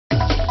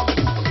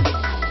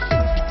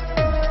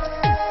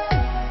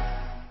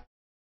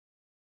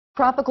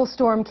Tropical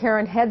storm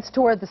Karen heads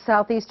toward the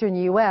southeastern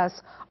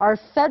U.S. Are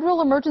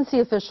federal emergency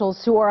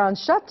officials who are on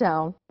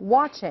shutdown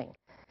watching?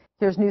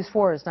 Here's News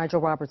 4's Nigel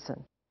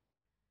Robertson.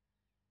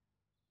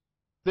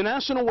 The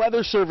National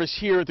Weather Service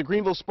here at the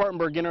Greenville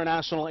Spartanburg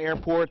International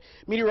Airport.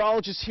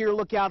 Meteorologists here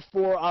look out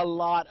for a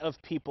lot of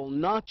people,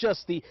 not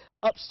just the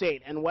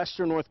upstate and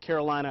western North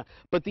Carolina,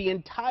 but the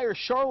entire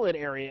Charlotte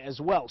area as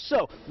well.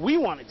 So we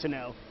wanted to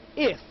know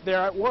if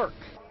they're at work.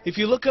 If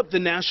you look up the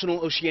National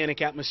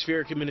Oceanic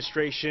Atmospheric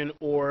Administration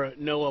or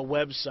NOAA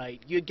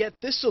website, you get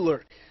this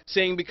alert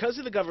saying because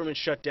of the government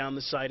shutdown,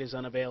 the site is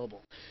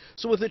unavailable.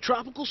 So with a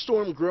tropical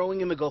storm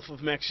growing in the Gulf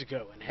of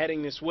Mexico and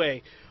heading this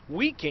way,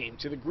 we came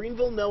to the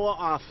Greenville NOAA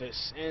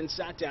office and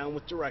sat down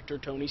with Director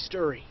Tony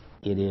Sturry.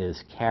 It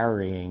is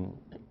carrying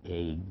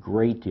a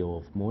great deal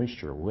of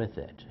moisture with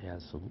it. It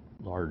has a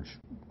large,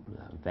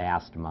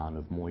 vast amount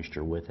of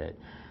moisture with it.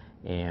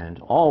 And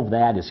all of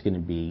that is going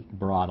to be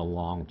brought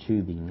along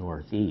to the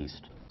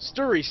northeast.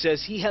 Sturry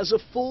says he has a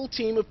full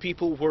team of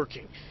people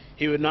working.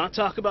 He would not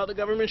talk about the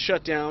government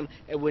shutdown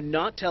and would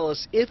not tell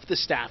us if the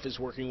staff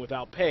is working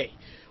without pay.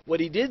 What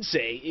he did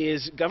say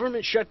is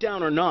government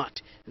shutdown or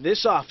not,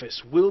 this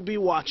office will be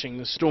watching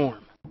the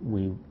storm.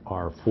 We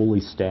are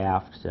fully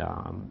staffed.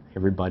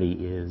 Everybody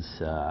is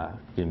going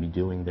to be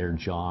doing their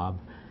job.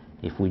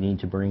 If we need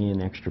to bring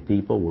in extra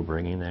people, we're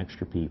bringing in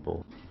extra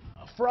people.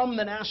 From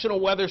the National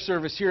Weather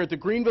Service here at the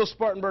Greenville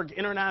Spartanburg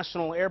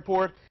International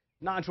Airport,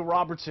 Nigel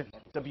Robertson,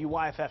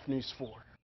 WYFF News 4.